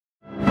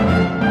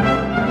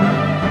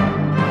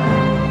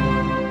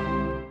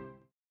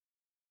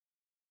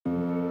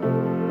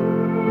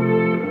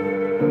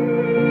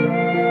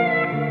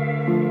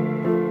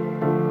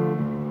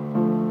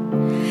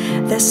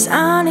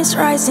sun is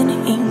rising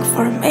ink.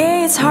 For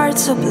me it's hard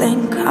to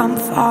blink, I'm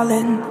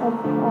falling.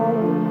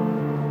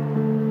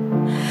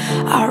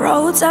 I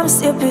wrote some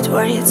stupid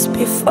words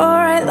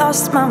before I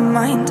lost my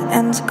mind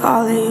and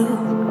call you.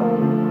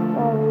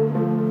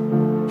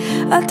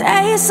 A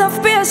taste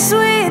of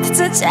bittersweet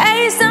to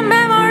taste the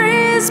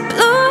memories,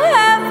 blue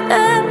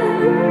heaven.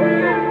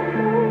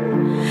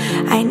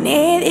 I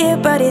need you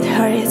but it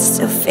hurts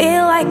to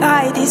feel like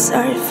I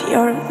deserve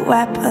your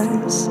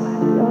weapons.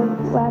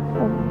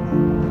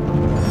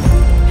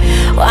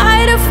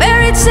 Why do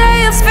fairy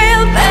tales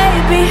fail,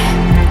 baby?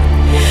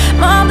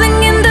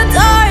 Mumbling in the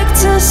dark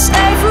to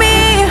save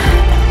me.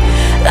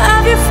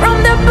 Love you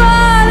from the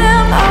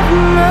bottom of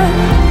my...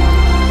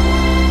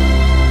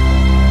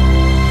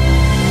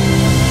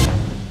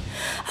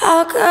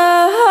 I'll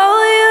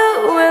call you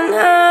when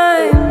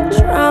I'm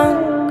drunk.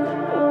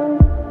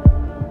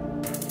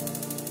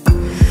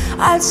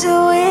 I'll do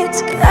it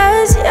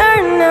 'cause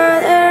you're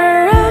not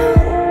around.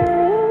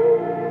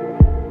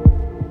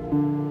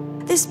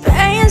 This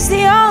pain's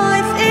the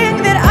only thing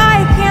that I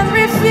can't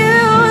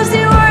refuse.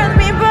 You hurt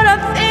me but I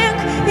think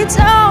it's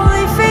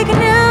only fake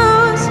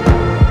news.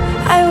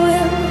 I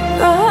will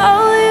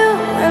call you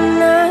when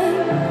I'm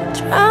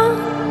drunk.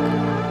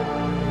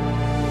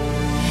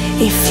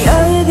 If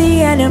you're the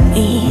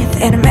enemy,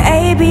 then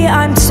maybe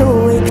I'm too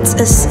weak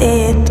to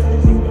see it.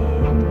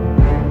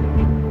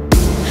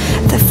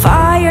 The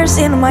fire's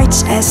in my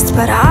chest,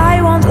 but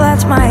I won't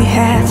let my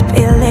head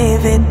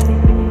believe it.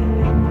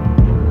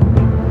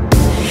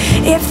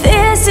 If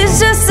this is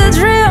just a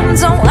dream,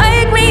 don't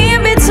wake me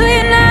in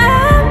between a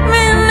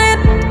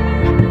minute.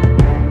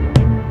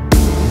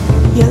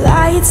 You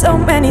lied so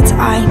many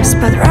times,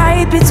 but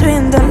right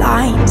between the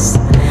lines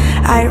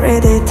I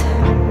read it.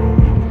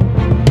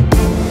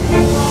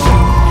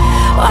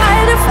 Why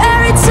do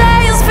fairy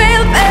tales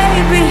fail,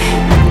 baby?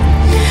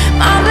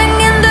 Mumbling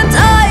in the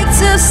dark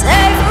to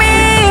save me.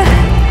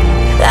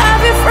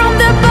 Love you from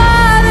the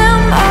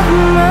bottom of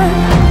my...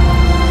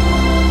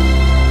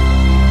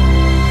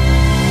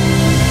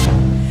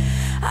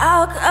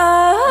 I'll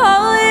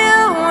call you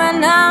when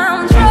I'm